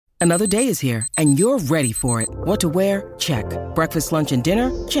Another day is here, and you're ready for it. What to wear? Check. Breakfast, lunch, and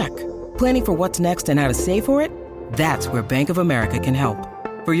dinner? Check. Planning for what's next and how to save for it? That's where Bank of America can help.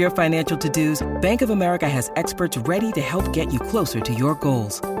 For your financial to-dos, Bank of America has experts ready to help get you closer to your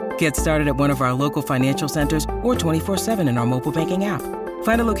goals. Get started at one of our local financial centers or 24/7 in our mobile banking app.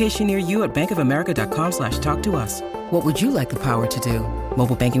 Find a location near you at bankofamerica.com/talktous. What would you like the power to do?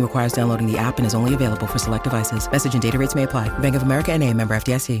 Mobile banking requires downloading the app and is only available for select devices. Message and data rates may apply. Bank of America N.A., member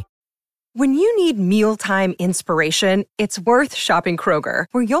FDIC. When you need mealtime inspiration, it's worth shopping Kroger,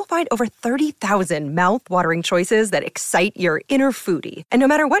 where you'll find over 30,000 mouth-watering choices that excite your inner foodie. And no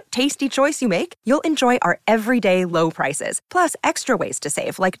matter what tasty choice you make, you'll enjoy our everyday low prices, plus extra ways to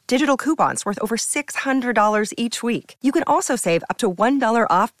save, like digital coupons worth over $600 each week. You can also save up to $1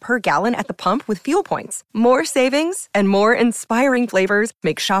 off per gallon at the pump with fuel points. More savings and more inspiring flavors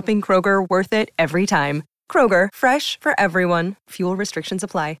make shopping Kroger worth it every time. Kroger, fresh for everyone. Fuel restrictions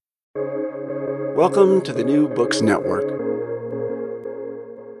apply. Welcome to the New Books Network.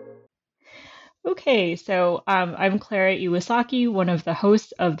 Okay, so I'm Clara Iwasaki, one of the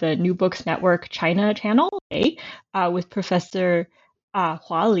hosts of the New Books Network China channel today, with Professor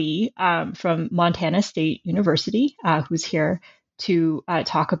Hua Li from Montana State University, who's here to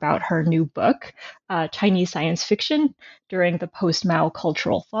talk about her new book, Chinese Science Fiction During the Post-Mao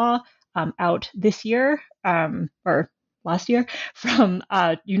Cultural Thaw, out this year, or last year, from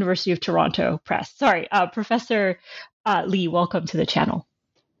University of Toronto Press. Sorry, Professor Li, welcome to the channel.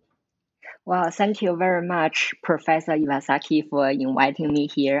 Well, thank you very much, Professor Iwasaki, for inviting me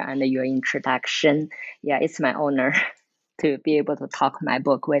here and your introduction. Yeah, it's my honor to be able to talk my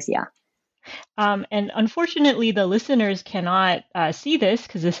book with you. And unfortunately, the listeners cannot see this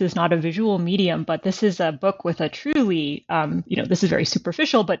because this is not a visual medium, but this is a book with a truly, this is very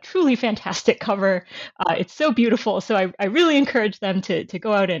superficial, but truly fantastic cover. It's so beautiful. So I really encourage them to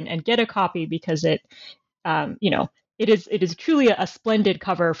go out and get a copy because it is truly a splendid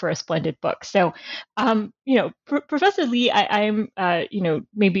cover for a splendid book. So, Professor Li, I'm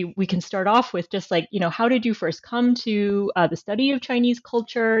maybe we can start off with just how did you first come to the study of Chinese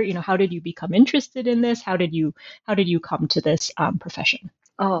culture? How did you become interested in this? How did you come to this profession?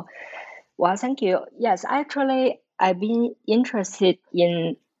 Oh, well, thank you. Yes, actually, I've been interested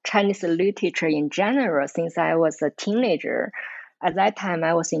in Chinese literature in general since I was a teenager. At that time,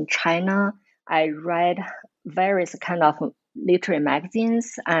 I was in China. I read various kind of literary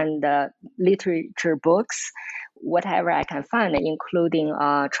magazines and literature books, whatever I can find, including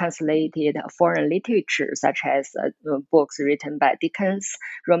translated foreign literature, such as books written by Dickens,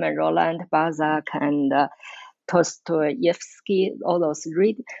 Roman Roland, Balzac, and Dostoevsky. All those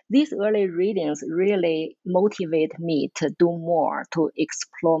these early readings really motivate me to do more, to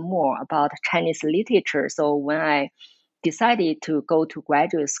explore more about Chinese literature. So when I decided to go to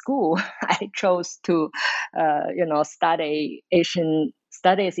graduate school, I chose to, study Asian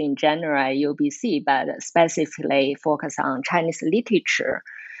studies in general at UBC, but specifically focus on Chinese literature.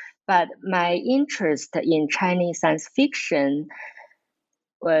 But my interest in Chinese science fiction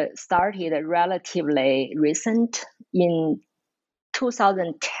started relatively recent. In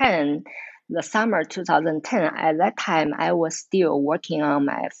 2010, the summer 2010, at that time, I was still working on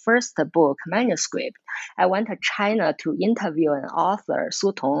my first book manuscript. I went to China to interview an author,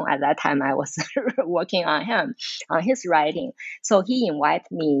 Su Tong. At that time, I was working on his writing. So he invited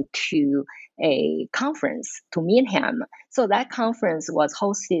me to a conference to meet him. So that conference was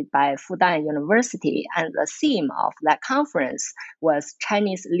hosted by Fudan University, and the theme of that conference was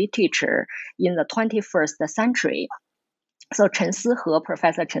Chinese literature in the 21st century. So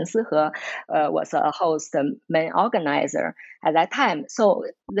Professor Chen Sihe was a host, main organizer at that time. So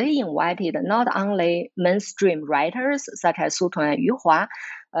they invited not only mainstream writers such as Su Tong and Yu Hua,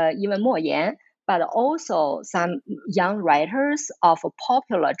 even Mo Yan, but also some young writers of a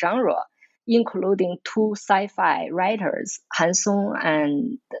popular genre, including two sci-fi writers, Han Song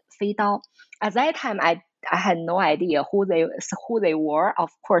and Fei Dao. At that time, I had no idea who they were.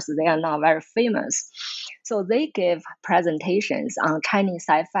 Of course, they are not very famous. So they gave presentations on Chinese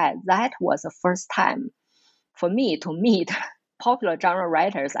sci-fi. That was the first time for me to meet popular genre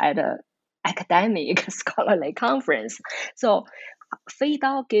writers at an academic scholarly conference. So Fei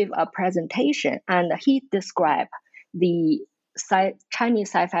Dao gave a presentation, and he described the Chinese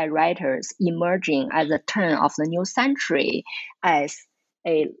sci-fi writers emerging at the turn of the new century as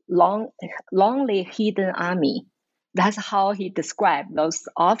a lonely hidden army. That's how he described those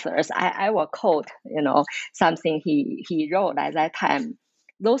authors. I will quote, something he wrote at that time.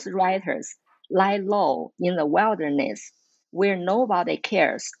 Those writers lie low in the wilderness where nobody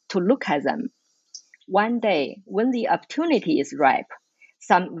cares to look at them. One day, when the opportunity is ripe,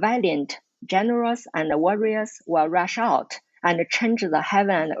 Some valiant generals and warriors will rush out and change the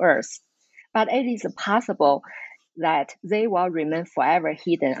heaven and earth, but it is possible that they will remain forever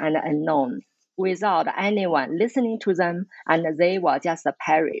hidden and unknown without anyone listening to them, and they will just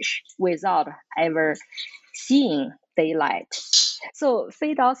perish without ever seeing daylight. So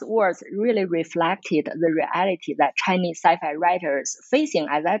Fei Dao's words really reflected the reality that Chinese sci-fi writers facing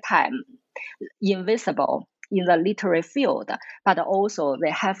at that time, invisible in the literary field, but also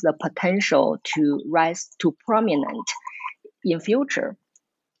they have the potential to rise to prominent in future.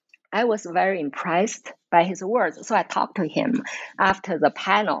 I was very impressed by his words, so I talked to him after the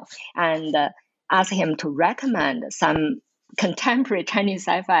panel and asked him to recommend some contemporary Chinese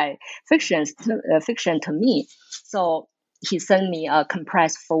sci-fi fiction to me. So he sent me a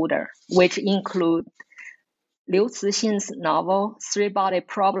compressed folder, which include Liu Cixin's novel Three Body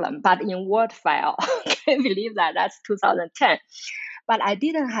Problem, but in Word file. Can you believe that? That's 2010. But I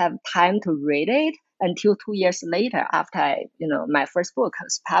didn't have time to read it until 2 years later after my first book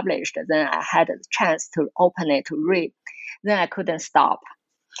was published. Then I had a chance to open it to read. Then I couldn't stop.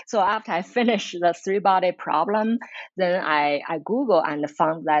 So after I finished the Three Body Problem, then I Googled and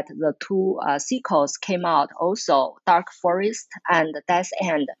found that the two sequels came out also, Dark Forest and Death's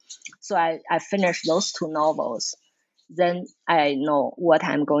End. So I finished those two novels. Then I know what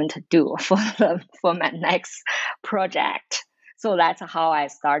I'm going to do for my next project. So that's how I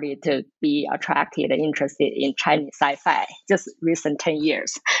started to be attracted and interested in Chinese sci-fi, just recent 10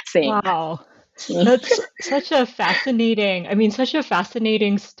 years thing. Wow. That's such a fascinating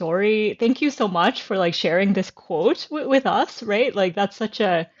story. Thank you so much for like sharing this quote with us, right? Like that's such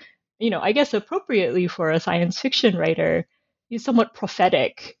a, I guess appropriately for a science fiction writer, somewhat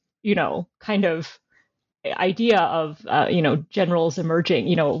prophetic, kind of idea of, generals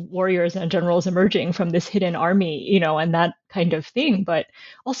emerging, warriors and generals emerging from this hidden army, and that kind of thing. But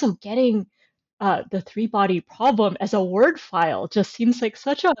also getting the three body problem as a word file just seems like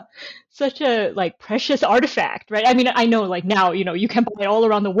such a like precious artifact, right? I mean, I know like now, you can buy it all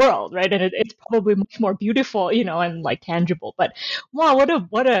around the world, right? And it's probably much more beautiful, and like tangible. But wow,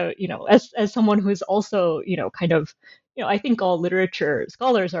 what a as someone who's also kind of I think all literature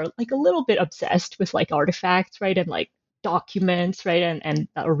scholars are like a little bit obsessed with like artifacts, right? And like documents, right? And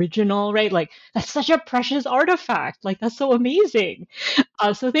the original, right? Like that's such a precious artifact. Like that's so amazing.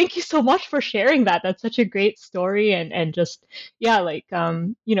 So thank you so much for sharing that. That's such a great story, and just like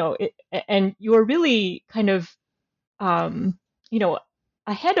and you were really kind of you know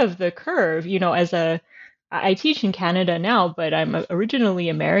ahead of the curve. As I teach in Canada now, but I'm originally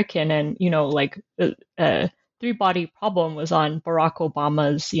American, and like Three Body Problem was on Barack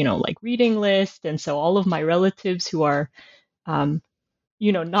Obama's like reading list, and so all of my relatives who are um,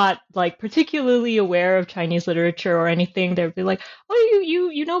 not like particularly aware of Chinese literature or anything, they'd be like, "Oh,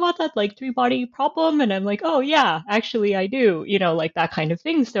 you know about that like Three Body Problem?" And I'm like, "Oh yeah, actually I do," like that kind of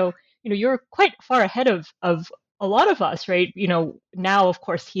thing. So, you're quite far ahead of a lot of us, right? Now of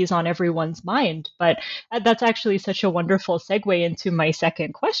course he's on everyone's mind, but that's actually such a wonderful segue into my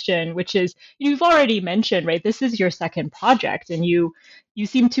second question, which is you've already mentioned, right? This is your second project, and you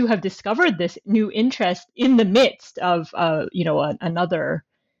seem to have discovered this new interest in the midst of another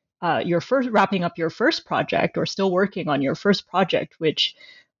your first wrapping up your first project or still working on your first project, which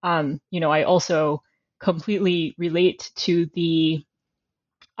I also completely relate to the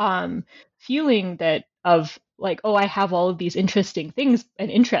feeling that of like, oh, I have all of these interesting things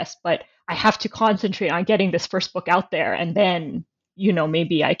and interests, but I have to concentrate on getting this first book out there, and then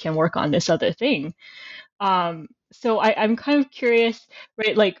maybe I can work on this other thing. So I'm kind of curious,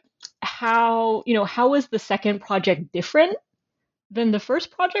 right? Like how was the second project different than the first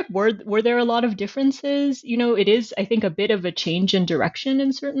project? Were there a lot of differences? It is, I think, a bit of a change in direction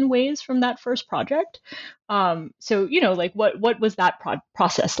in certain ways from that first project. So like what was that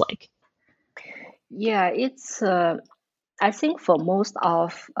process like? Yeah, it's I think for most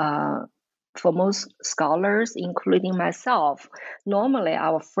scholars, including myself, normally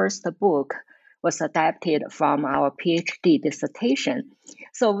our first book was adapted from our PhD dissertation.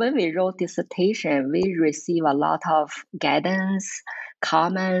 So when we wrote dissertation, we receive a lot of guidance,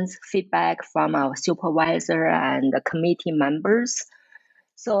 comments, feedback from our supervisor and the committee members.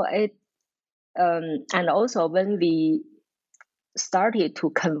 So it and also when we started to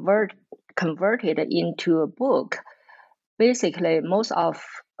convert it into a book, basically most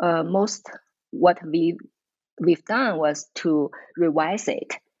what we've done was to revise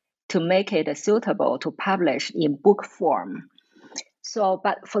it to make it suitable to publish in book form. So,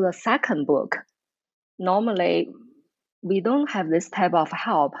 but for the second book, normally we don't have this type of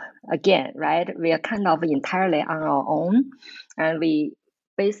help again, right? We are kind of entirely on our own, and we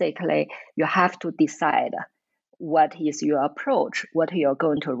basically you have to decide what is your approach, what you're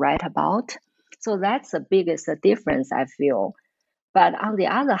going to write about. So that's the biggest difference I feel. But on the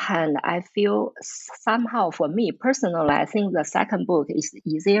other hand, I feel somehow for me personally, I think the second book is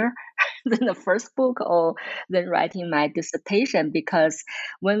easier than the first book or than writing my dissertation, because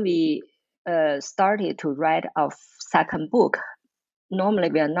when we started to write a second book, normally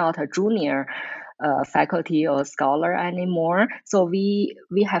we are not a junior faculty or scholar anymore. So we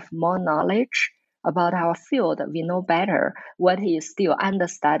have more knowledge about our field. We know better what is still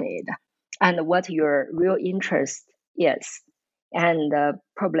understudied and what your real interest is, and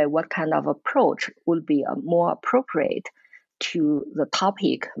probably what kind of approach would be more appropriate to the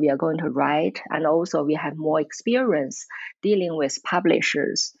topic we are going to write. And also we have more experience dealing with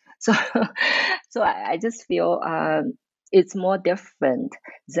publishers. So, so I just feel it's more different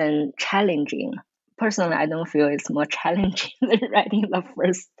than challenging. Personally, I don't feel it's more challenging than writing the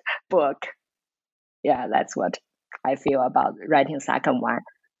first book. Yeah, that's what I feel about writing second one.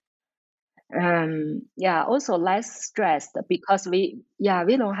 Yeah, also less stressed because we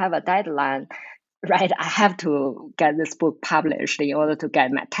don't have a deadline, right? I have to get this book published in order to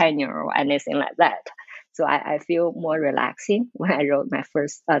get my tenure or anything like that. So I feel more relaxing when I wrote my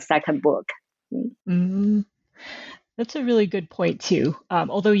second book. Mm, that's a really good point too.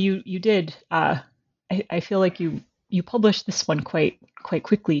 Although you did, I feel like you published this one quite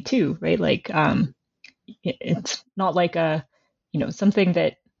quickly too, right? Like it's not like a something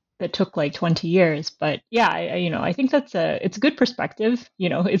that took like 20 years, but yeah, I think it's a good perspective.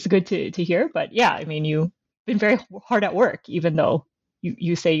 It's good to hear, but yeah, I mean, you've been very hard at work, even though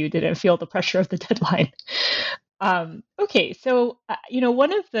you say you didn't feel the pressure of the deadline. Okay, so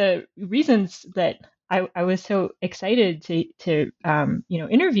one of the reasons that I was so excited to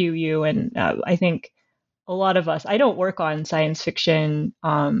interview you, and I think a lot of us, I don't work on science fiction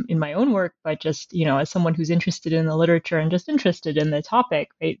in my own work, but just as someone who's interested in the literature and just interested in the topic,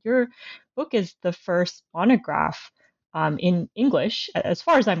 right? Your book is the first monograph in English, as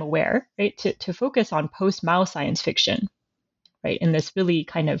far as I'm aware, right, to focus on post-Mao science fiction, right, in this really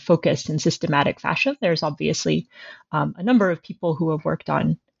kind of focused and systematic fashion. There's obviously a number of people who have worked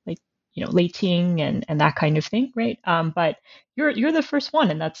on like Lei Ting and that kind of thing, right? But you're the first one,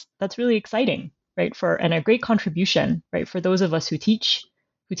 and that's really exciting, right? And a great contribution, right, for those of us who teach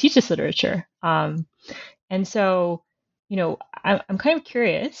this literature. And so, I'm kind of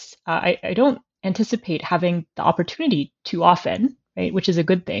curious. I don't anticipate having the opportunity too often, right? Which is a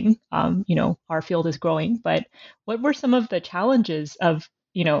good thing. Our field is growing, but what were some of the challenges of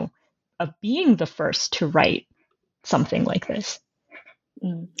being the first to write something like this?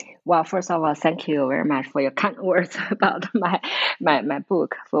 Well, first of all, thank you very much for your kind words about my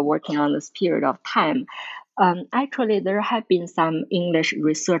book, for working on this period of time. Actually, there have been some English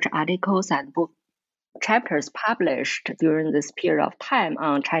research articles and book chapters published during this period of time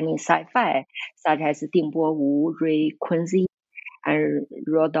on Chinese sci-fi, such as Ding Bowu, Ray Kunze, and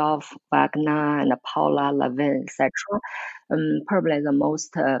Rodolphe Wagner and Paula Levin, etc. Probably the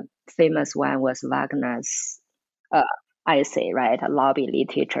most famous one was Wagner's essay, right? Lobby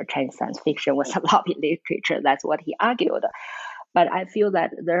literature, Chinese science fiction was a lobby literature. That's what he argued. But I feel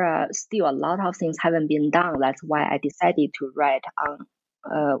that there are still a lot of things haven't been done. That's why I decided to write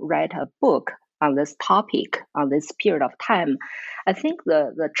a book on this topic, on this period of time. I think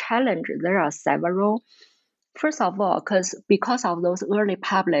the challenge, there are several. First of all, because of those early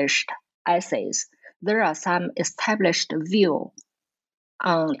published essays, there are some established view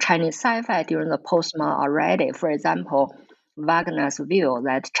on Chinese sci-fi during the post-Mao already. For example, Wagner's view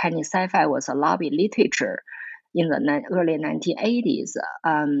that Chinese sci-fi was a lobby literature in the early 1980s,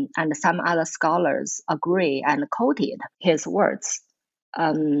 and some other scholars agree and quoted his words.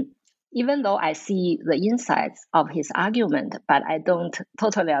 Even though I see the insights of his argument, but I don't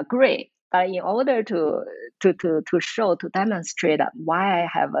totally agree. But in order to show, to demonstrate why I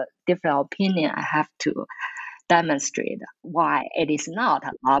have a different opinion, I have to demonstrate why it is not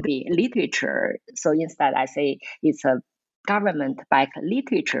a lobby literature. So instead, I say it's a government-backed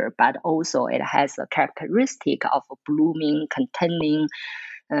literature, but also it has a characteristic of blooming, contending,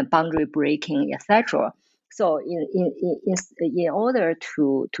 boundary breaking, etc. So in order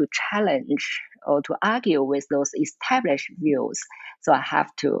to challenge or to argue with those established views, so I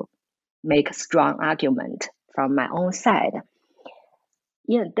have to make a strong argument from my own side.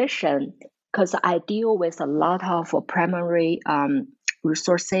 In addition, because I deal with a lot of primary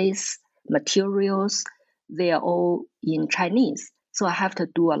resources, materials, they are all in Chinese. So I have to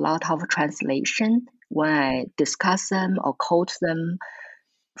do a lot of translation when I discuss them or quote them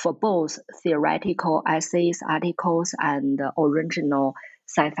for both theoretical essays, articles, and original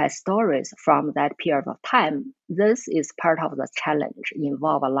sci-fi stories from that period of time. This is part of the challenge,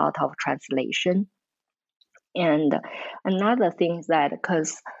 involve a lot of translation. And another thing is that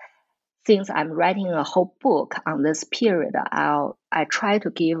because since I'm writing a whole book on this period, I try to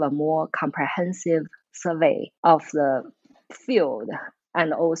give a more comprehensive survey of the field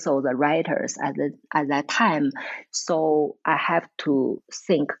and also the writers at that time. So I have to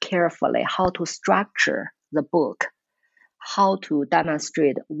think carefully how to structure the book, how to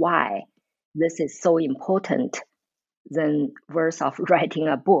demonstrate why this is so important than worth of writing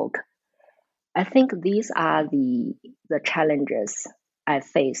a book. I think these are the challenges I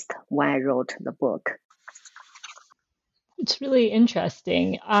faced when I wrote the book. It's really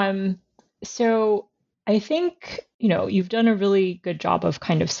interesting. So I think, you've done a really good job of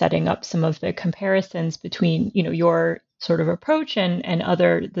kind of setting up some of the comparisons between, your sort of approach and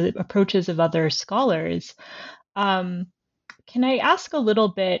the approaches of other scholars. Can I ask a little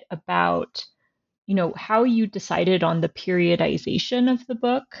bit about, how you decided on the periodization of the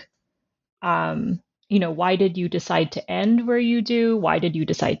book? Why did you decide to end where you do? Why did you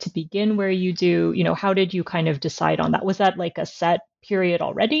decide to begin where you do? How did you kind of decide on that? Was that like a set period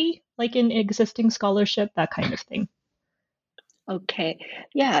already, like in existing scholarship, that kind of thing? Okay,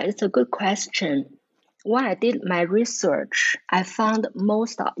 yeah, it's a good question. When I did my research, I found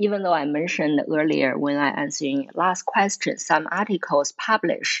even though I mentioned earlier when I answering last question, some articles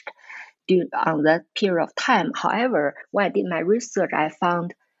published on that period of time. However, when I did my research, I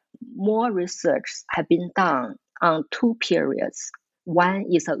found more research have been done on two periods. One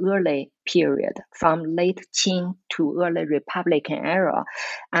is an early period from late Qing to early Republican era.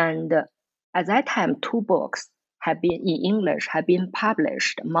 And at that time, two books have been in English, have been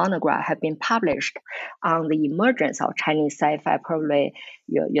published, monograph have been published on the emergence of Chinese sci-fi. Probably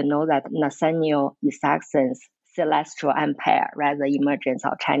you know that Nathaniel Isaacson's Celestial Empire, right? The emergence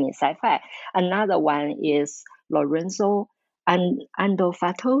of Chinese sci-fi. Another one is Lorenzo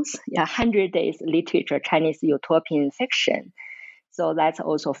Andolfato's 100 Days Literature, Chinese Utopian Fiction. So that's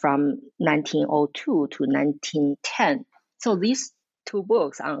also from 1902 to 1910. So these two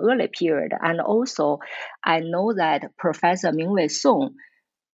books on early period. And also, I know that Professor Mingwei Song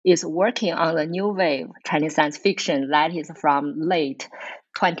is working on the new wave Chinese science fiction that is from late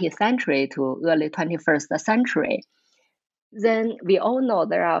 20th century to early 21st century. Then we all know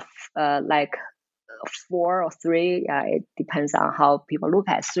there are like 4 or 3, it depends on how people look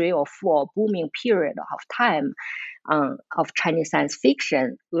at 3 or 4 booming period of time of Chinese science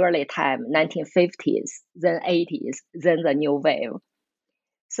fiction, early time, 1950s, then 80s, then the new wave.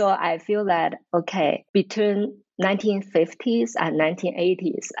 So I feel that, okay, between 1950s and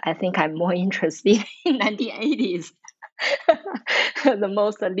 1980s, I think I'm more interested in 1980s. The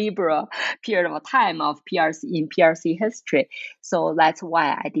most liberal period of time of PRC history. So that's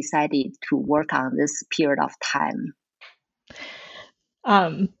why I decided to work on this period of time.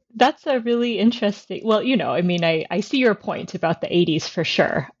 That's a really interesting. Well, I see your point about the 80s for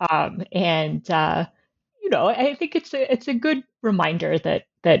sure. I think it's a good reminder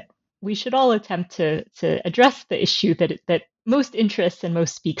that we should all attempt to address the issue that most interests and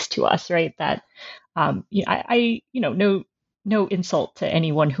most speaks to us, right? That no insult to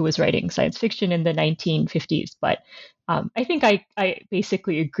anyone who was writing science fiction in the 1950s, but I think I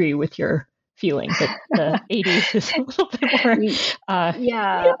basically agree with your feeling that the 80s is a little bit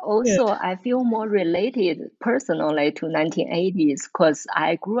more. Also, I feel more related personally to 1980s because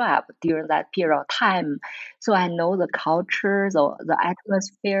I grew up during that period of time. So I know the culture, the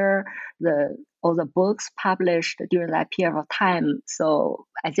atmosphere, all the books published during that period of time. So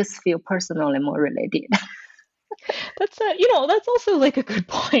I just feel personally more related. That's also like a good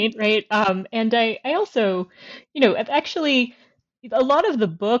point, right? And I also, actually, a lot of the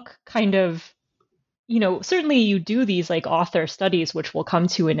book kind of, certainly you do these like author studies, which we'll come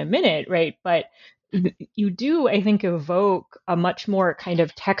to in a minute, right? But you do, I think, evoke a much more kind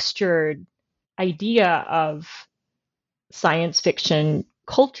of textured idea of science fiction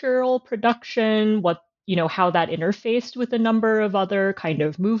cultural production, how that interfaced with a number of other kind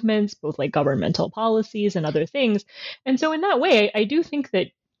of movements, both like governmental policies and other things. And so in that way, I do think that,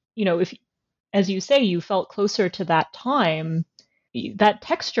 if, as you say, you felt closer to that time, that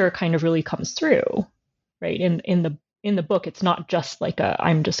texture kind of really comes through, right? In the book, it's not just like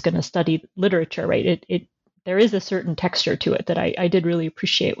I'm just going to study literature, right? There is a certain texture to it that I did really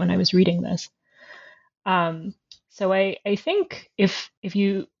appreciate when I was reading this. So I think if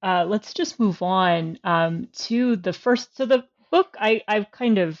you let's just move on to the first. So the book I've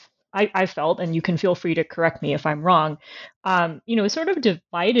kind of I felt, and you can feel free to correct me if I'm wrong, is sort of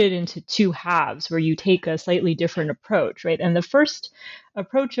divided into two halves where you take a slightly different approach, right? And the first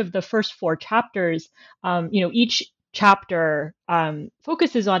approach of the first four chapters, each chapter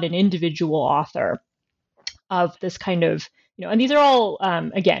focuses on an individual author of this kind of, and these are all,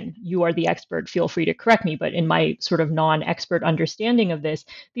 again, you are the expert, feel free to correct me, but in my sort of non-expert understanding of this,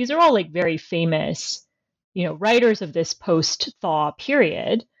 these are all like very famous, writers of this post-thaw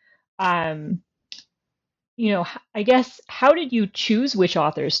period. um, I guess, how did you choose which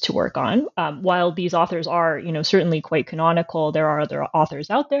authors to work on? While these authors are, certainly quite canonical, there are other authors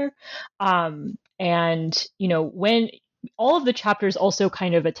out there. And, when all of the chapters also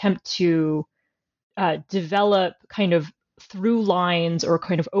kind of attempt to develop kind of through lines or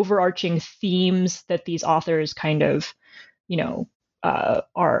kind of overarching themes that these authors kind of,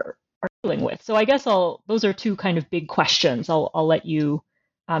 are dealing with. So I guess those are two kind of big questions. I'll let you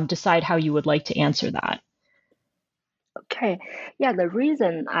decide how you would like to answer that. Okay. Yeah, the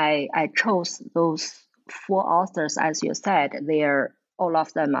reason I chose those four authors, as you said, all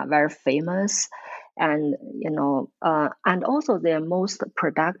of them are very famous, and and also they're most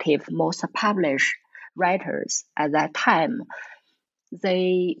productive, most published writers at that time.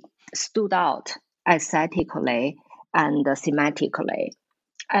 They stood out aesthetically and thematically.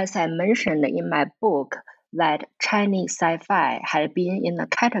 As I mentioned in my book, that Chinese sci-fi had been in the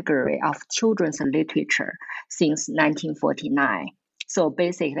category of children's literature since 1949. So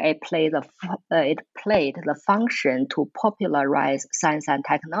basically, it played the function to popularize science and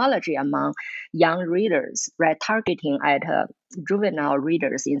technology among young readers, right, targeting at juvenile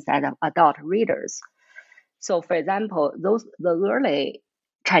readers instead of adult readers. So, for example, the early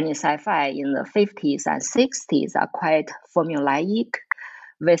Chinese sci-fi in the 50s and 60s are quite formulaic,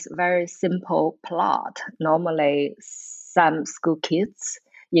 with very simple plot. Normally, some school kids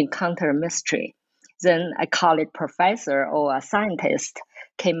encounter mystery. Then a college professor or a scientist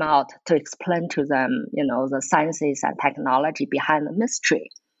came out to explain to them, the sciences and technology behind the mystery.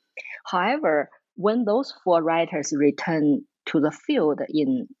 However, when those four writers returned to the field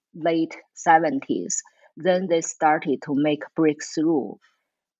in late 70s, then they started to make breakthrough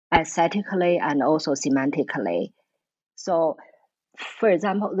aesthetically and also semantically. So, for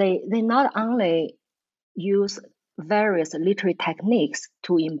example, they not only use various literary techniques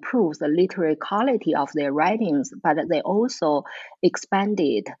to improve the literary quality of their writings, but they also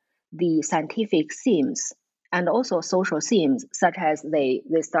expanded the scientific themes and also social themes, such as they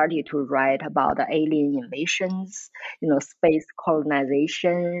started to write about alien invasions, space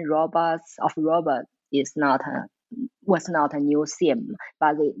colonization, was not a new theme,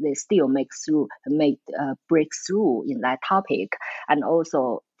 but they still make breakthrough in that topic. And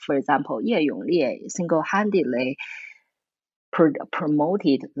also, for example, Ye Yonglie single-handedly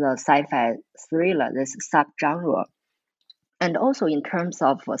promoted the sci-fi thriller, this subgenre. And also in terms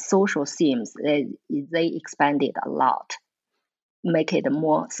of social themes, they expanded a lot, make it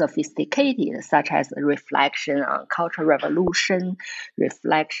more sophisticated, such as reflection on Cultural Revolution,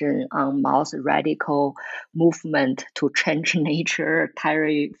 reflection on Mao's radical movement to change nature,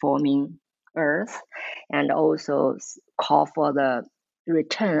 terraforming Earth, and also call for the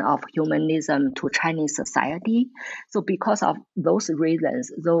return of humanism to Chinese society. So because of those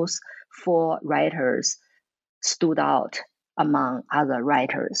reasons, those four writers stood out among other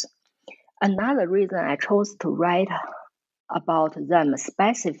writers. Another reason I chose to write about them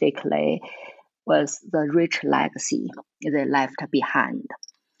specifically was the rich legacy they left behind.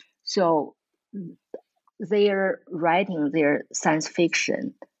 So their writing, their science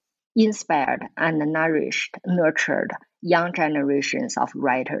fiction, inspired and nurtured young generations of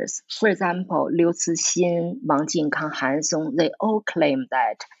writers. For example, Liu Cixin, Wang Jinkang, Han Song, they all claim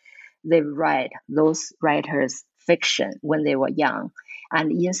that they read those writers' fiction when they were young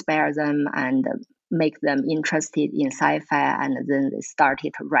and inspire them and make them interested in sci-fi, and then they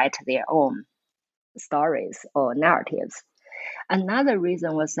started to write their own stories or narratives. Another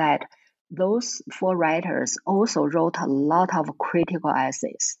reason was that those four writers also wrote a lot of critical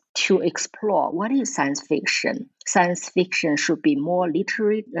essays to explore what is science fiction. Science fiction should be more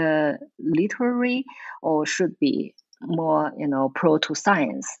literary or should be more, pro to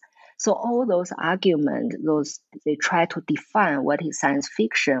science. So all those arguments, they try to define what is science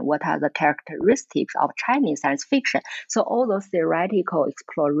fiction, what are the characteristics of Chinese science fiction. So all those theoretical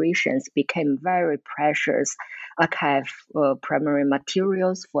explorations became very precious archive primary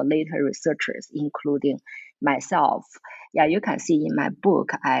materials for later researchers, including myself. Yeah, you can see in my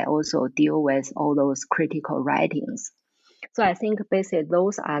book, I also deal with all those critical writings. So I think basically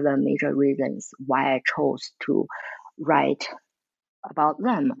those are the major reasons why I chose to write about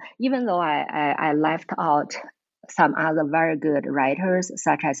them, even though I left out some other very good writers,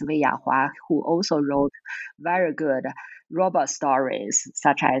 such as Wei Yahua, who also wrote very good robot stories,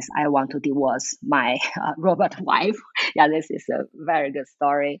 such as I Want to Divorce My Robot Wife. Yeah, this is a very good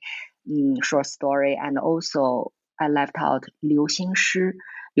story, short story. And also, I left out Liu Xingshi.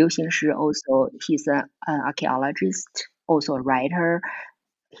 Liu Xingshi also, he's an archaeologist, also a writer.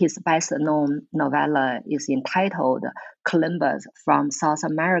 His best-known novella is entitled Columbus from South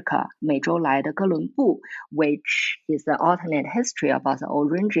America, 美洲来的哥伦布, which is an alternate history about the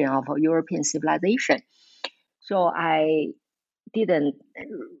origin of European civilization. So I didn't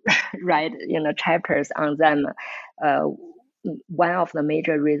write chapters on them. One of the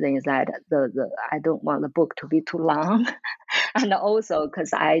major reasons is that I don't want the book to be too long, and also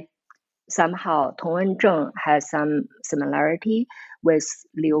because somehow Tong Enzheng has some similarity with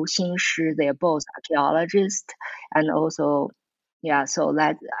Liu Xingshi. They're both archaeologists, and also, yeah. So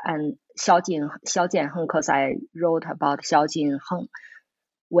that and Xiao Jianheng, because I wrote about Xiao Jianheng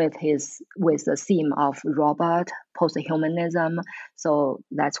with the theme of robot posthumanism. So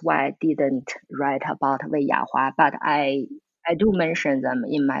that's why I didn't write about Wei Yahua, but I do mention them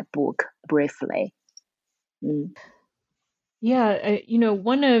in my book briefly. Yeah,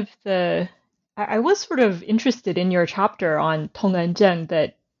 one of I was sort of interested in your chapter on Tong Enzheng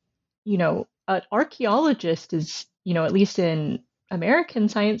that, an archaeologist is, at least in American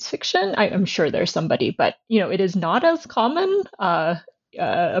science fiction, I'm sure there's somebody, but, it is not as common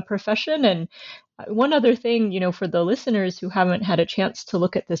a profession. And one other thing, for the listeners who haven't had a chance to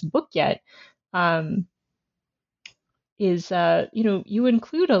look at this book yet, is you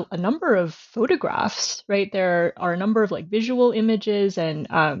include a number of photographs, right? There are a number of like visual images, and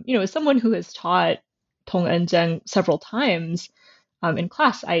as someone who has taught Tong Enzheng several times in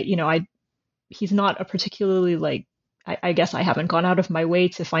class, he's not a particularly like I guess I haven't gone out of my way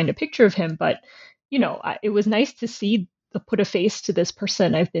to find a picture of him, but it was nice to see put a face to this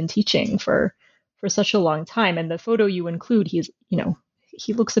person I've been teaching for such a long time. And the photo you include,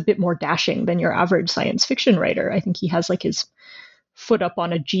 he looks a bit more dashing than your average science fiction writer. I think he has like his foot up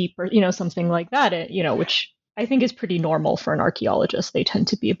on a jeep or something like that, which I think is pretty normal for an archaeologist. They tend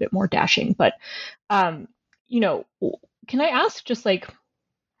to be a bit more dashing. But can I ask just like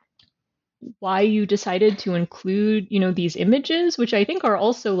why you decided to include these images, which I think are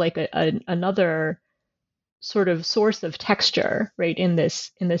also like another sort of source of texture, right? In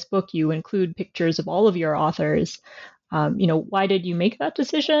this book, you include pictures of all of your authors. Why did you make that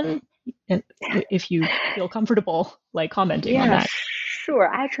decision? And if you feel comfortable like commenting on that. Sure.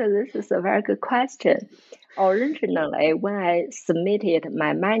 Actually, this is a very good question. Originally, when I submitted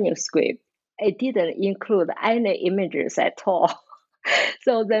my manuscript, it didn't include any images at all.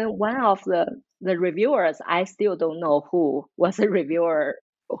 So then one of the reviewers, I still don't know who was the reviewer,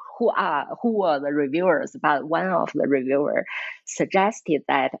 who were the reviewers, but one of the reviewers suggested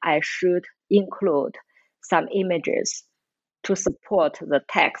that I should include some images to support the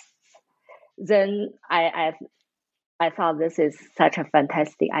text. Then I thought this is such a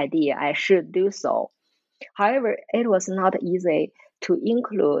fantastic idea. I should do so. However, it was not easy to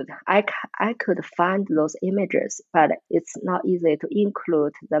include. I could find those images, but it's not easy to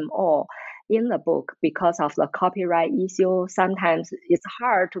include them all in the book because of the copyright issue. Sometimes it's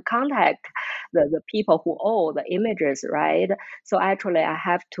hard to contact the people who own the images, right? So actually, I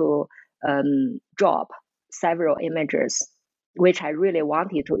have to drop several images, which I really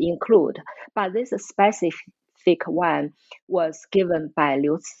wanted to include. But this specific one was given by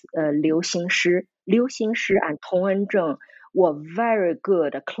Liu Xingshi. Liu Xingshi and Tong Enzheng were very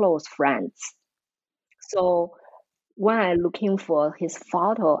good close friends. So when I'm looking for his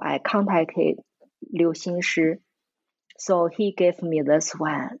photo, I contacted Liu Xingshi. So he gave me this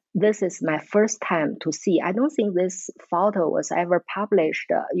one. This is my first time to see. I don't think this photo was ever published.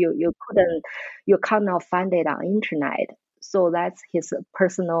 You cannot find it on internet. So that's his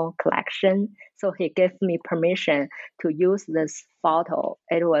personal collection. So he gave me permission to use this photo.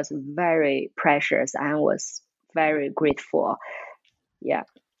 It was very precious and was very grateful. Yeah.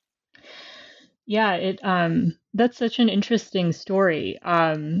 Yeah, that's such an interesting story.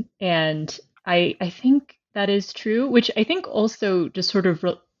 And I think that is true, which I think also just sort of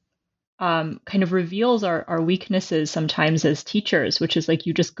kind of reveals our weaknesses sometimes as teachers, which is like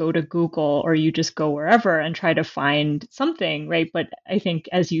you just go to Google or you just go wherever and try to find something, right? But I think,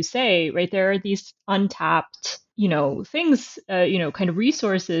 as you say, right, there are these untapped, things, kind of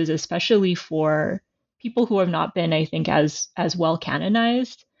resources, especially for people who have not been, I think, as well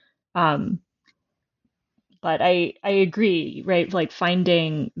canonized. But I agree, right? Like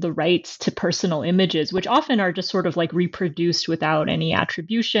finding the rights to personal images, which often are just sort of like reproduced without any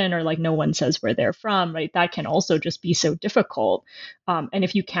attribution or like no one says where they're from, right? That can also just be so difficult. And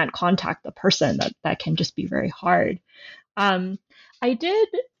if you can't contact the person, that can just be very hard. Um, I did,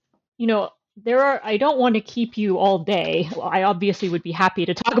 you know, I don't want to keep you all day. Well, I obviously would be happy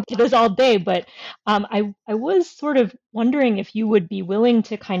to talk about this all day, but I was sort of wondering if you would be willing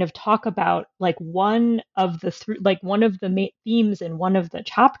to kind of talk about like one of the one of the themes in one of the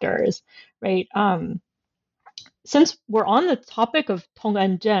chapters, right? Since we're on the topic of Tong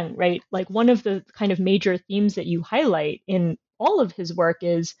An-zheng, right? Like one of the kind of major themes that you highlight in all of his work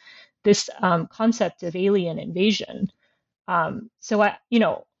is this concept of alien invasion. So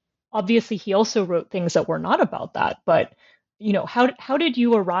obviously he also wrote things that were not about that, but how did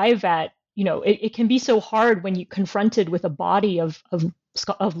you arrive at, it can be so hard when you confronted with a body of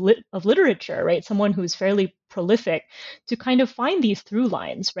literature, right? Someone who's fairly prolific to kind of find these through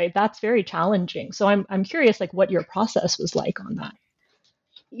lines, right? That's very challenging. So I'm curious, like, what your process was like on that.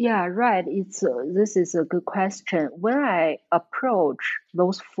 Yeah, right. This is a good question. When I approach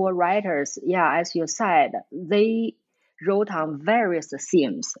those four writers, yeah, as you said, they wrote on various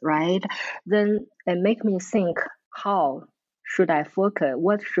themes, right? Then it make me think, how should I focus?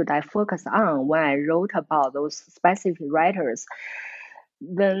 What should I focus on when I wrote about those specific writers?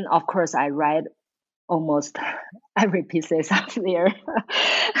 Then, of course, I read almost every pieces of their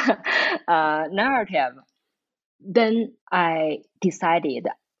narrative. Then I decided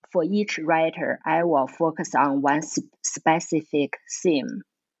for each writer, I will focus on one specific theme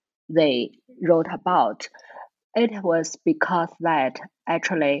they wrote about. It was because that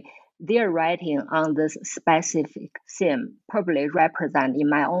actually their writing on this specific theme probably represent, in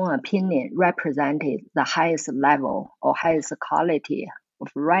my own opinion, represented the highest level or highest quality of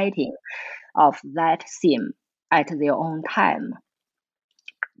writing of that theme at their own time.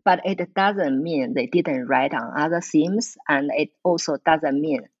 But it doesn't mean they didn't write on other themes, and it also doesn't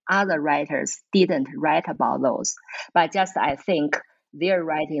mean other writers didn't write about those. But just I think their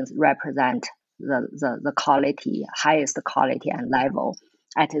writings represent the quality, highest quality and level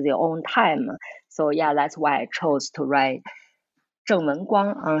at their own time. So yeah, that's why I chose to write Zheng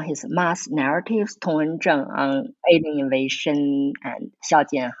Wenguang on his mass narratives, Tong Wen-zheng on alien invasion, and Xiao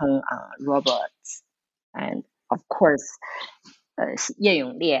Jianheng on robots, and of course, Ye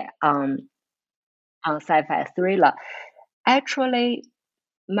Yonglie on sci-fi thriller. Actually,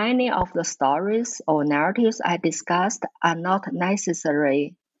 many of the stories or narratives I discussed are not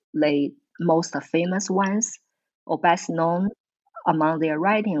necessarily the most famous ones or best known among their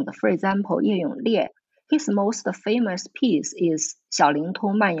writings. For example, Ye Yonglie, his most famous piece is 小灵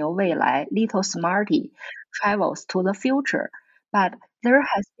通漫游未来 Little Smarty Travels to the Future. But there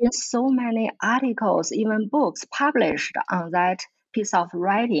has been so many articles, even books published on that piece of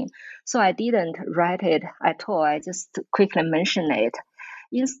writing. So I didn't write it at all. I just quickly mentioned it.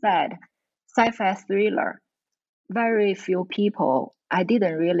 Instead, sci-fi thriller, very few people, I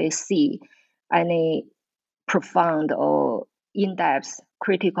didn't really see any profound or in-depth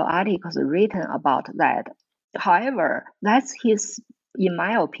critical articles written about that. However, in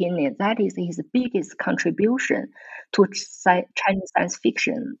my opinion, that is his biggest contribution to Chinese science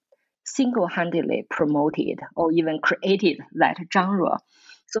fiction, single-handedly promoted or even created that genre.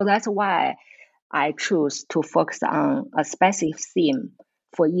 So that's why I choose to focus on a specific theme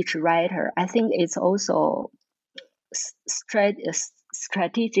for each writer. I think it's also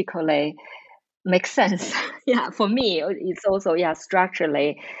strategically makes sense. Yeah, for me, it's also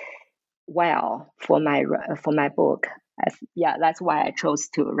structurally well for my book. That's why I chose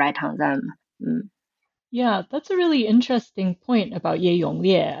to write on them. Yeah, that's a really interesting point about Ye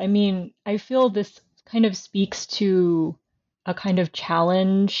Yonglie. I mean, I feel this kind of speaks to a kind of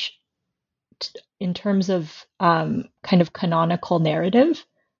challenge in terms of kind of canonical narrative,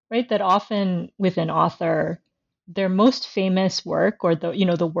 right? That often with an author, their most famous work or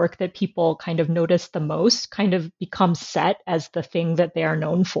the work that people kind of notice the most kind of becomes set as the thing that they are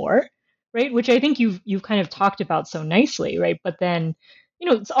known for, right? Which I think you've kind of talked about so nicely, right? But then,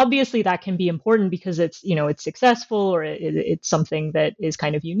 it's obviously that can be important because it's successful or it's something that is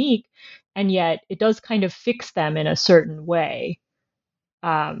kind of unique, and yet it does kind of fix them in a certain way.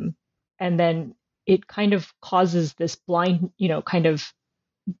 And then it kind of causes this blind, kind of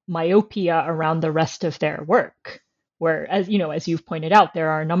myopia around the rest of their work. Where, as you've pointed out, there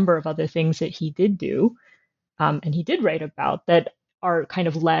are a number of other things that he did do, and he did write about that are kind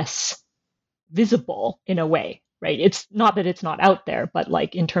of less visible in a way, right? It's not that it's not out there, but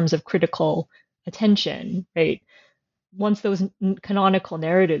like in terms of critical attention, right? once those canonical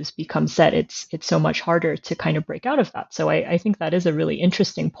narratives become set, it's so much harder to kind of break out of that. So I think that is a really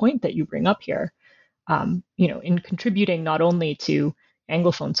interesting point that you bring up here. In contributing not only to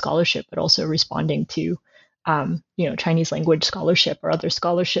Anglophone scholarship, but also responding to, Chinese language scholarship or other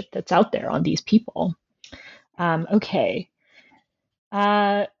scholarship that's out there on these people. Okay.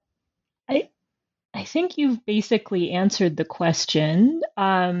 I I think you've basically answered the question.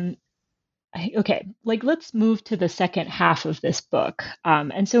 Okay, let's move to the second half of this book.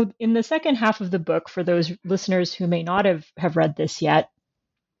 And so, in the second half of the book, for those listeners who may not have read this yet,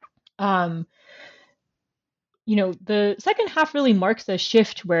 um, the second half really marks a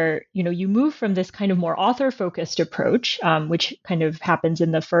shift where, you move from this kind of more author-focused approach, which kind of happens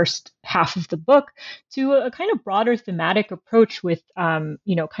in the first half of the book, to a kind of broader thematic approach with,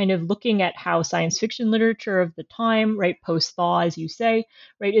 kind of looking at how science fiction literature of the time, right, post-thaw, as you say,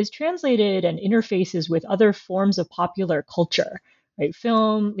 right, is translated and interfaces with other forms of popular culture, right,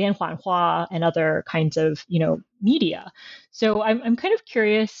 film, lianhuanhua, and other kinds of, media. So I'm kind of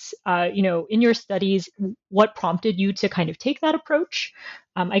curious, in your studies, what prompted you to kind of take that approach?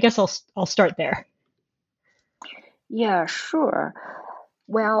 I guess I'll start there. Yeah, sure.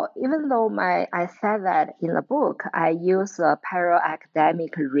 Well, even though I said that in the book, I use a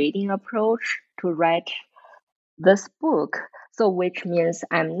para-academic reading approach to write this book. So which means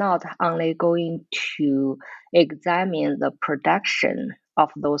I'm not only going to examine the production of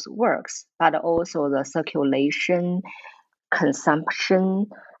those works, but also the circulation, consumption,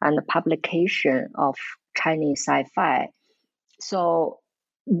 and publication of Chinese sci-fi. So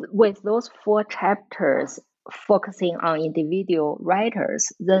with those 4 chapters focusing on individual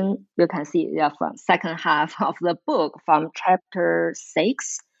writers, then you can see from second half of the book, from chapter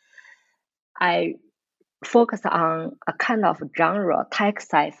 6, I focus on a kind of genre, tech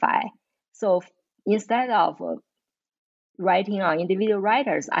sci-fi. So instead of writing on individual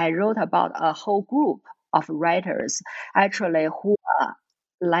writers, I wrote about a whole group of writers, actually who are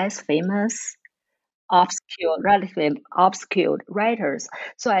less famous, obscure, relatively obscure writers.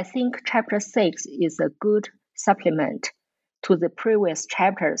 So I think chapter 6 is a good supplement to the previous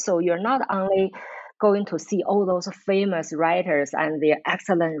chapter. So you're not only going to see all those famous writers and their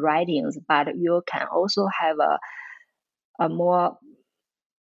excellent writings, but you can also have a more,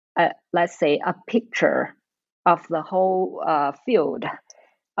 let's say, a picture of the whole field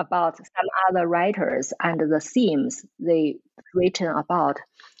about some other writers and the themes they written about.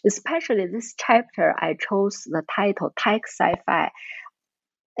 Especially this chapter, I chose the title Tech Sci-Fi.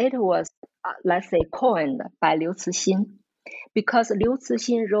 It was, let's say, coined by Liu Cixin, because Liu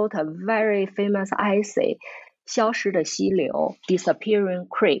Cixin wrote a very famous essay, 消失的溪流, Disappearing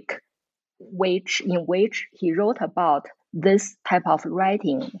Creek, in which he wrote about this type of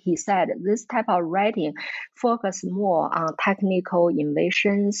writing. He said this type of writing focus more on technical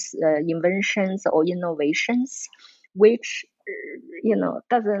inventions or innovations, which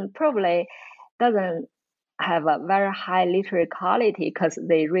probably doesn't have a very high literary quality because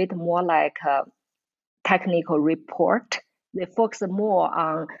they read more like a technical report. They focus more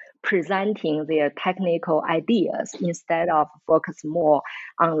on presenting their technical ideas instead of focus more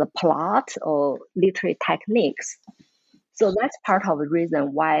on the plot or literary techniques. So that's part of the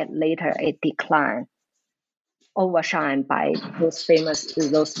reason why later it declined, overshined by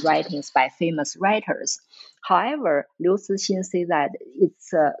those writings by famous writers. However, Liu Cixin says that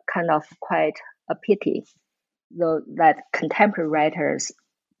it's kind of quite a pity, though, that contemporary writers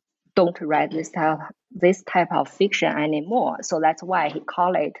don't write this type of fiction anymore. So that's why he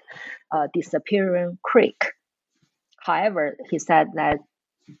called it Disappearing Creek. However, he said that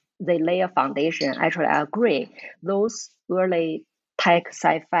they lay a foundation. Actually, I agree. Those early tech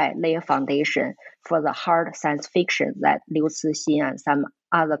sci-fi lay a foundation for the hard science fiction that Liu Cixin and some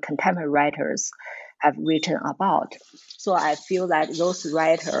other contemporary writers have written about. So I feel that those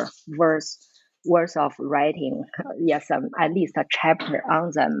writers worth of writing, yes, at least a chapter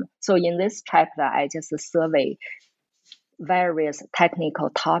on them. So in this chapter, I just survey various technical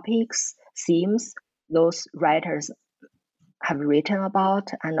topics, themes those writers have written about,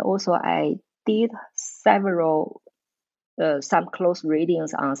 and also I did some close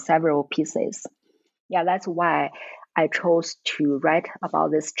readings on several pieces. Yeah, that's why I chose to write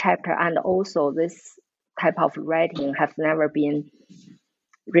about this chapter, and also this type of writing has never been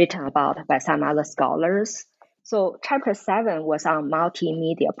written about by some other scholars. So chapter 7 was on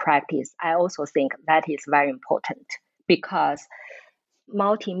multimedia practice. I also think that is very important because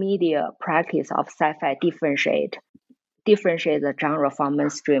multimedia practice of sci-fi differentiate the genre from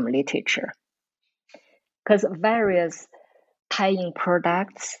mainstream literature. Because various tie-in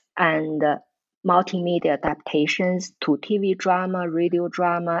products and multimedia adaptations to TV drama, radio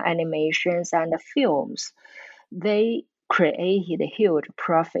drama, animations, and films. They created huge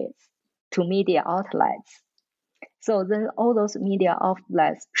profits to media outlets. So then all those media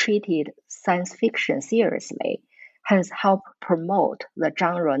outlets treated science fiction seriously, hence help promote the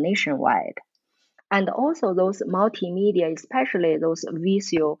genre nationwide. And also those multimedia, especially those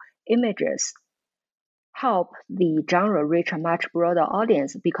visual images, help the genre reach a much broader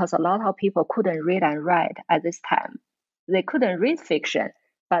audience because a lot of people couldn't read and write at this time. They couldn't read fiction,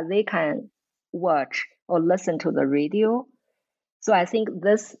 but they can watch or listen to the radio. So I think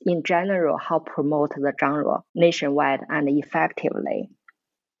this in general help promote the genre nationwide and effectively.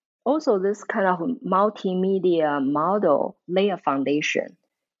 Also, this kind of multimedia model lay a foundation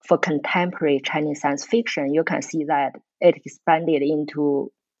for contemporary Chinese science fiction. You can see that it expanded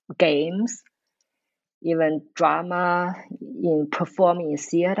into games, even drama, in performing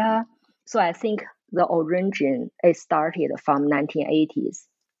theater. So I think the origin it started from 1980s.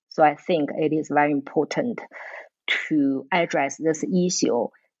 So I think it is very important to address this issue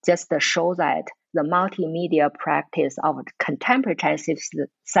just to show that the multimedia practice of contemporary Chinese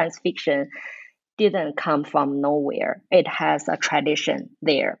science fiction didn't come from nowhere. It has a tradition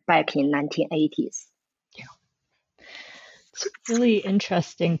there back in 1980s. It's a really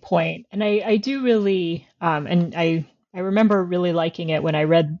interesting point. And I do really, and I remember really liking it when I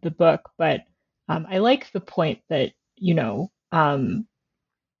read the book, but I like the point that,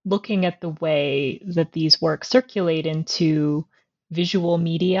 looking at the way that these works circulate into visual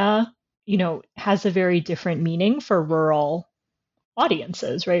media, has a very different meaning for rural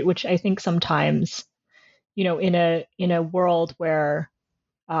audiences, right? Which I think sometimes, in a world where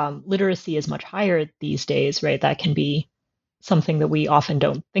literacy is much higher these days, right? That can be something that we often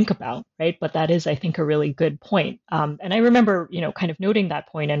don't think about, right? But that is, I think, a really good point. And I remember, kind of noting that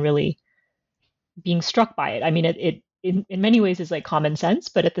point and really being struck by it. I mean, it in many ways is like common sense,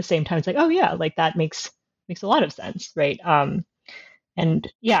 but at the same time, it's like, oh yeah, like that makes a lot of sense, right?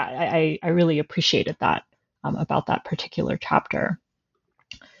 And yeah, I really appreciated that about that particular chapter.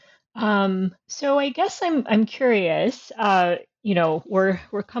 So I guess I'm curious. We're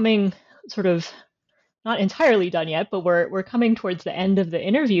coming sort of not entirely done yet, but we're coming towards the end of the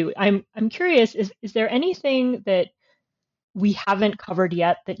interview. I'm curious, is there anything that we haven't covered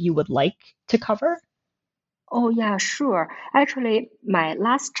yet that you would like to cover? Oh, yeah, sure. Actually, my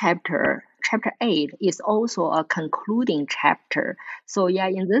last chapter, chapter 8, is also a concluding chapter. So, yeah,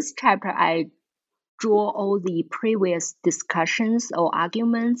 in this chapter, I draw all the previous discussions or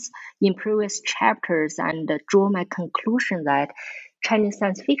arguments in previous chapters and draw my conclusion that Chinese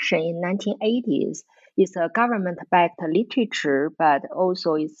science fiction in 1980s is a government-backed literature, but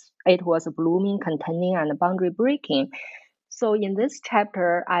also it was blooming, containing, and boundary breaking. So in this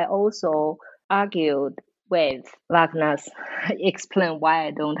chapter, I also argued with Wagner's, explain why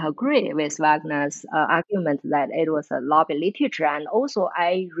I don't agree with Wagner's argument that it was a lobby literature, and also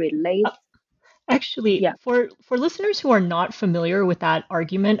I relate. Actually, Yeah. for listeners who are not familiar with that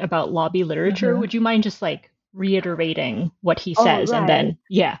argument about lobby literature, would you mind just like reiterating what he says right. and then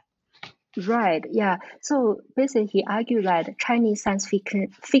Right, yeah. So basically, he argued that Chinese science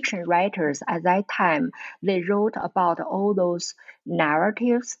fiction writers at that time, they wrote about all those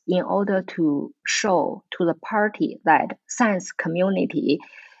narratives in order to show to the party that science community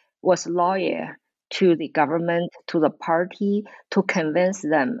was loyal to the government, to the party, to convince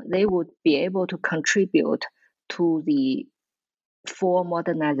them they would be able to contribute to the four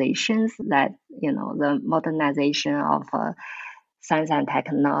modernizations that, the modernization of science and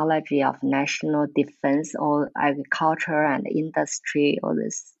technology, of national defense or agriculture and industry, or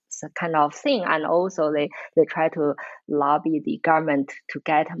this kind of thing. And also they try to lobby the government to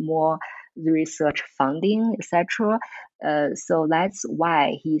get more research funding, etc. So that's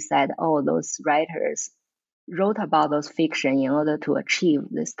why he said, oh, those writers wrote about those fiction in order to achieve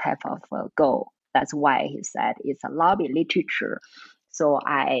this type of goal. That's why he said it's a lobby literature. So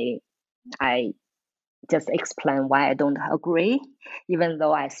I just explain why I don't agree, even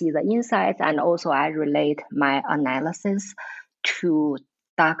though I see the insights, and also I relate my analysis to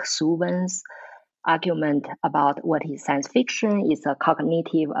Doug Suvan's argument about what is science fiction, is a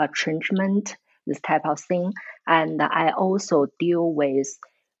cognitive entrenchment, this type of thing. And I also deal with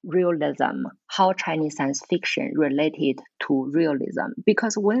realism, how Chinese science fiction related to realism.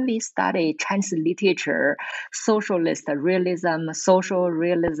 Because when we study Chinese literature, socialist realism, social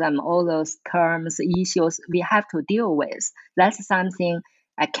realism, all those terms, issues we have to deal with, that's something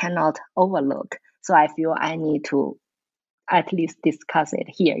I cannot overlook. So I feel I need to at least discuss it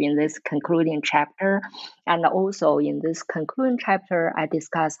here in this concluding chapter. And also in this concluding chapter, I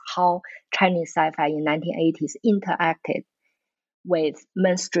discuss how Chinese sci-fi in 1980s interacted with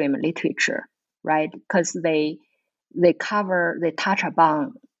mainstream literature, right? Because they touch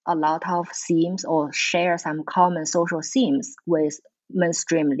upon a lot of themes or share some common social themes with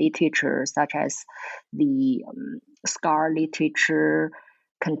mainstream literature, such as the scholar literature,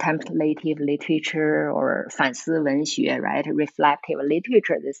 contemplative literature, or 反思文学, right? Reflective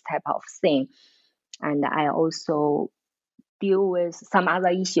literature, this type of thing. And I also deal with some other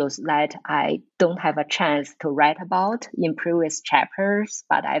issues that I don't have a chance to write about in previous chapters,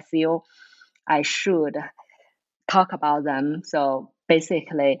 but I feel I should talk about them. So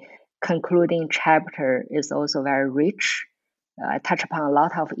basically, concluding chapter is also very rich. I touch upon a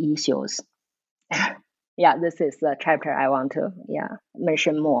lot of issues. Yeah, this is the chapter I want to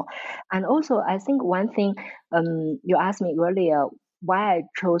mention more. And also, I think one thing you asked me earlier, why I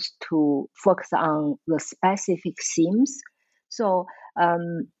chose to focus on the specific themes. So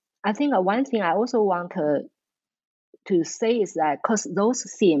I think one thing I also want to say is that because those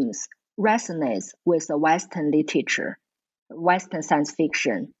themes resonate with the Western literature, Western science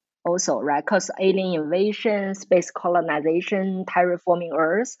fiction also, right? Because alien invasion, space colonization, terraforming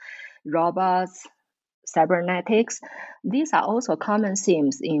Earth, robots, cybernetics, these are also common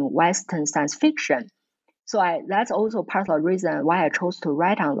themes in Western science fiction. So that's also part of the reason why I chose to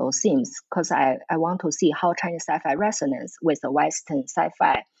write on those themes, because I want to see how Chinese sci-fi resonates with the Western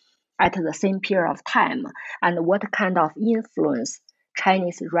sci-fi at the same period of time, and what kind of influence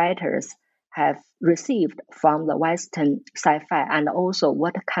Chinese writers have received from the Western sci-fi, and also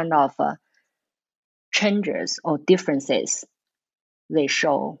what kind of changes or differences they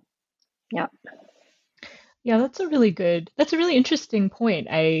show. Yeah. Yeah, that's a really interesting point.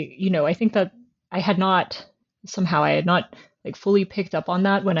 I think that I had not like fully picked up on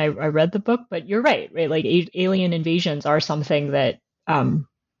that when I read the book, but you're right? Like alien invasions are something that, and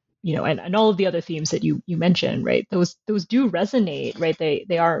all of the other themes that you mentioned, right? Those do resonate, right?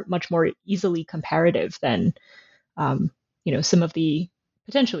 They are much more easily comparative than, potentially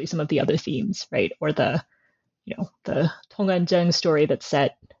some of the other themes, right? Or the Tong'anzheng story that's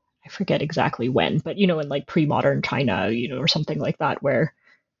set, I forget exactly when, but in like pre-modern China, or something like that, where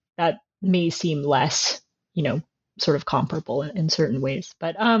that may seem less, sort of comparable in certain ways.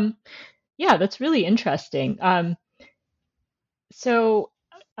 But yeah, that's really interesting. So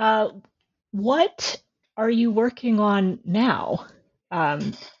what are you working on now?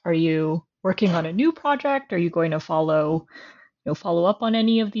 Are you working on a new project? Are you going to follow up on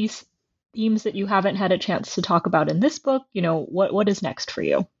any of these themes that you haven't had a chance to talk about in this book? What is next for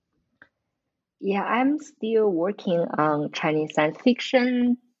you? Yeah, I'm still working on Chinese science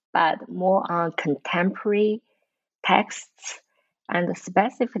fiction, but more on contemporary texts. And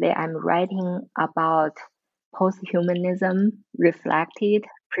specifically, I'm writing about posthumanism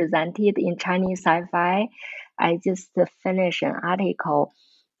presented in Chinese sci-fi. I just finished an article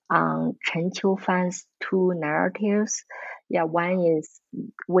on Chen Qiufan's two narratives. Yeah, one is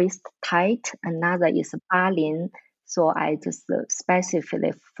Waist Tight, another is Balin. So I just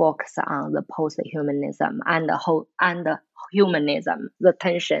specifically focus on the posthumanism and the humanism, the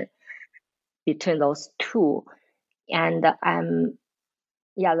tension between those two. And that's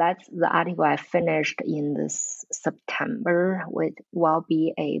the article I finished in this September, which will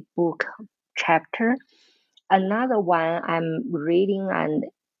be a book chapter. Another one I'm reading and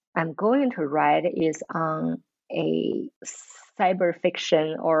I'm going to write is on a cyber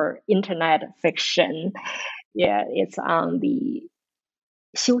fiction or internet fiction. Yeah, it's on the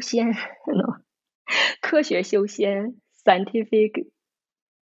修仙, 科学修仙, scientific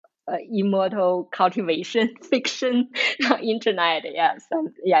immortal cultivation fiction internet. Yes,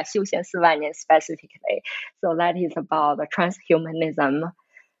 修仙4万年 specifically. So that is about the transhumanism,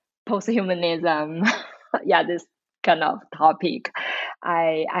 posthumanism. Yeah, this kind of topic.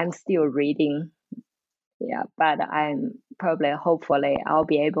 I'm still reading. Yeah, but hopefully I'll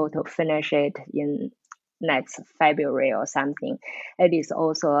be able to finish it in next February or something. It is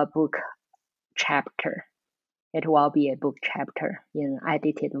also a book chapter. It will be a book chapter in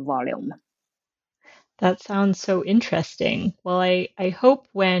edited volume. That sounds so interesting. Well, I hope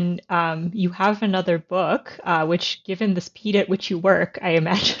when you have another book, which given the speed at which you work, I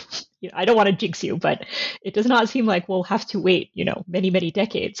imagine, I don't want to jinx you, but it does not seem like we'll have to wait, many, many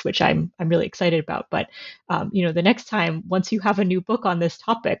decades, which I'm really excited about. But, the next time, once you have a new book on this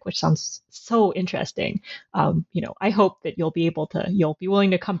topic, which sounds so interesting, I hope that you'll be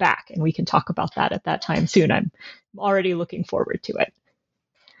willing to come back and we can talk about that at that time soon. I'm already looking forward to it.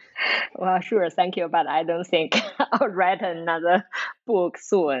 Well, sure, thank you, but I don't think I'll write another book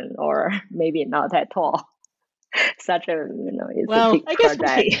soon, or maybe not at all. Such a, it's a Well, big I guess we'll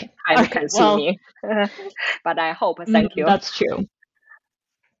project, see. time All right. Well, consuming. But I hope. Thank you. that's true.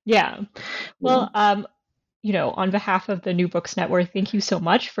 Yeah. Mm. Well, on behalf of the New Books Network, thank you so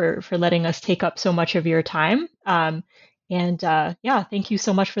much for letting us take up so much of your time. And yeah, thank you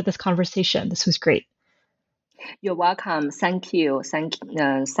so much for this conversation. This was great. You're welcome. Thank you. Thank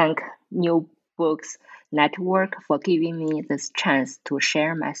New Books Network for giving me this chance to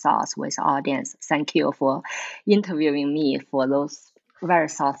share my thoughts with audience. Thank you for interviewing me for those very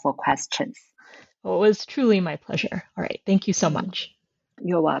thoughtful questions. Well, it was truly my pleasure. All right. Thank you so much.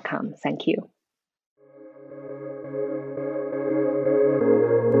 You're welcome. Thank you.